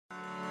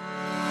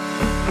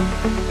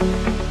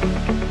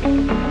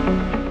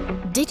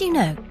Did you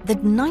know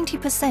that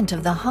 90%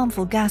 of the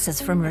harmful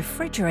gases from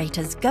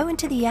refrigerators go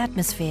into the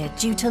atmosphere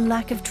due to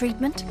lack of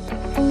treatment?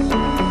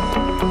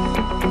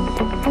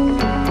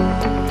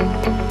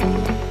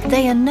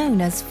 They are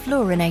known as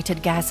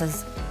fluorinated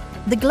gases.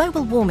 The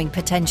global warming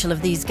potential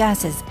of these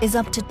gases is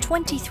up to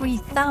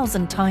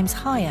 23,000 times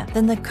higher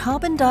than the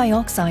carbon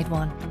dioxide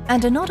one,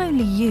 and are not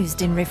only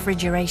used in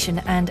refrigeration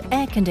and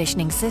air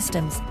conditioning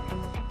systems.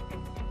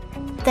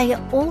 They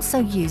are also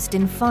used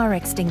in fire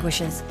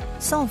extinguishers,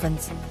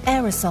 solvents,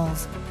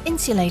 aerosols,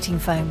 insulating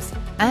foams,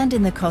 and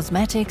in the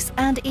cosmetics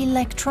and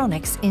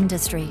electronics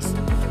industries.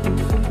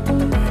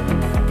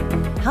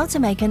 How to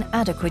make an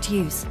adequate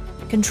use,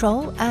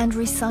 control and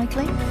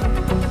recycling?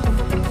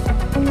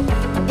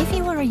 If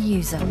you are a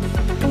user,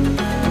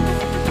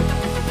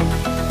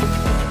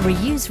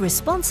 reuse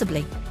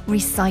responsibly,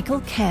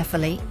 recycle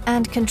carefully,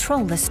 and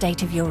control the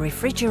state of your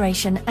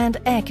refrigeration and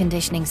air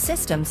conditioning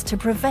systems to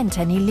prevent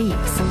any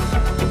leaks.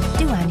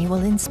 Do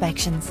annual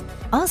inspections.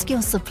 Ask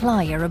your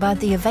supplier about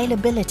the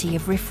availability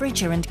of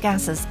refrigerant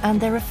gases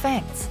and their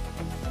effects.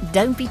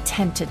 Don't be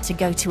tempted to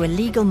go to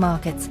illegal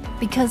markets,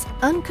 because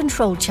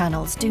uncontrolled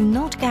channels do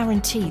not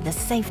guarantee the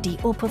safety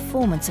or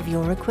performance of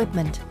your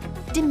equipment.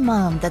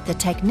 Demand that the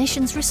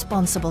technicians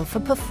responsible for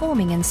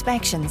performing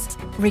inspections,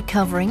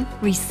 recovering,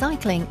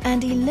 recycling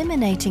and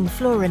eliminating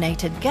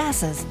fluorinated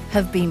gases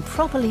have been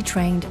properly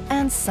trained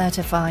and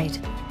certified.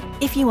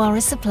 If you are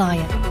a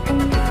supplier,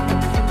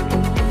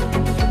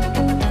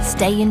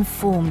 stay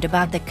informed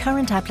about the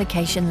current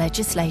application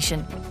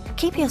legislation.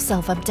 Keep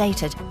yourself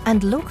updated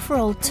and look for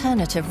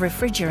alternative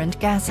refrigerant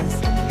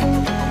gases.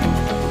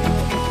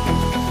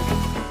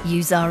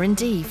 Use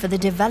R&D for the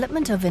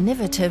development of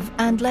innovative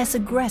and less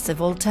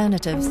aggressive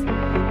alternatives.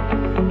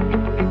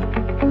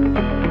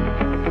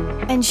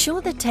 Ensure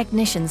that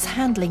technicians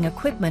handling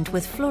equipment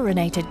with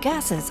fluorinated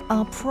gases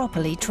are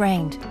properly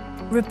trained.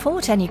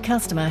 Report any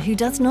customer who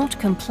does not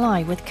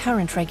comply with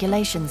current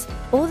regulations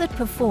or that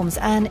performs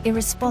an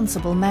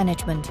irresponsible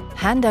management.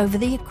 Hand over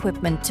the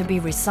equipment to be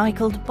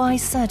recycled by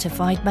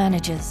certified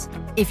managers.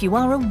 If you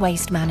are a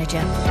waste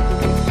manager,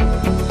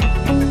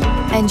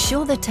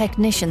 ensure that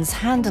technicians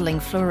handling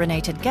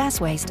fluorinated gas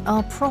waste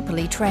are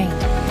properly trained.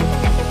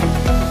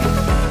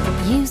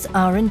 Use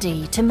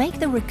R&D to make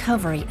the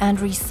recovery and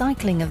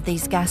recycling of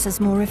these gases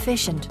more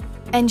efficient.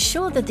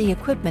 Ensure that the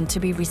equipment to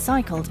be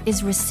recycled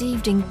is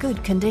received in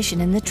good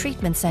condition in the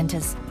treatment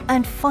centres,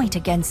 and fight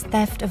against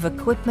theft of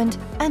equipment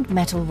and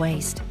metal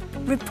waste.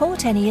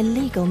 Report any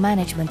illegal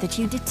management that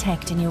you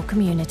detect in your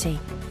community.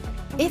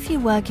 If you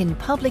work in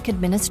public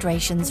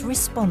administrations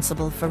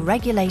responsible for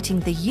regulating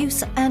the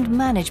use and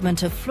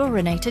management of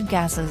fluorinated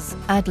gases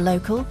at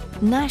local,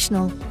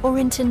 national or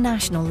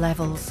international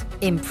levels,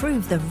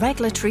 improve the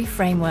regulatory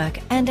framework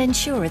and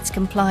ensure its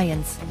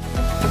compliance.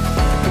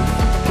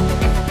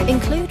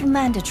 Include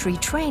mandatory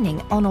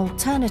training on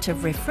alternative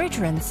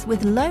refrigerants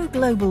with low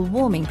global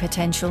warming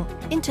potential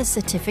into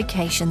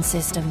certification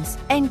systems.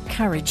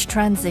 Encourage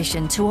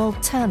transition to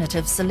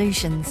alternative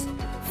solutions.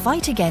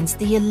 Fight against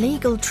the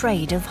illegal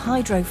trade of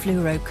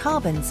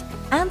hydrofluorocarbons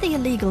and the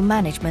illegal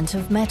management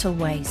of metal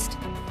waste.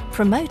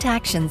 Promote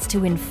actions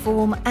to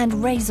inform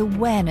and raise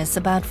awareness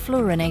about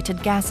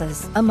fluorinated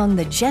gases among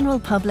the general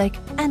public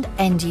and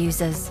end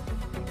users.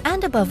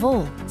 And above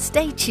all,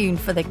 stay tuned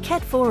for the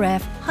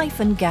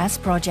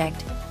Ket4Gas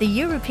project, the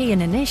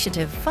European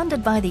initiative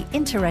funded by the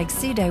Interreg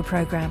Pseudo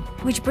program,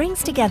 which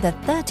brings together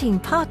 13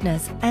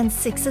 partners and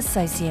 6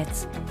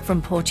 associates from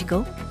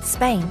Portugal,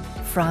 Spain,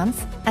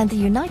 France and the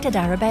United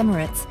Arab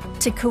Emirates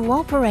to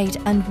cooperate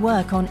and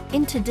work on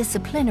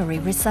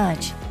interdisciplinary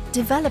research,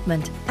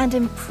 development and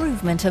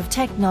improvement of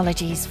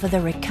technologies for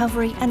the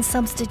recovery and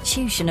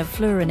substitution of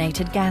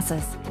fluorinated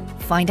gases.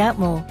 Find out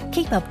more,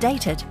 keep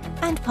updated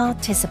and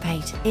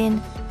participate in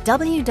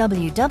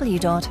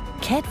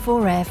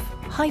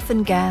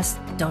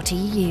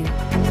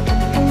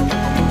www.Ket4Gas-EU.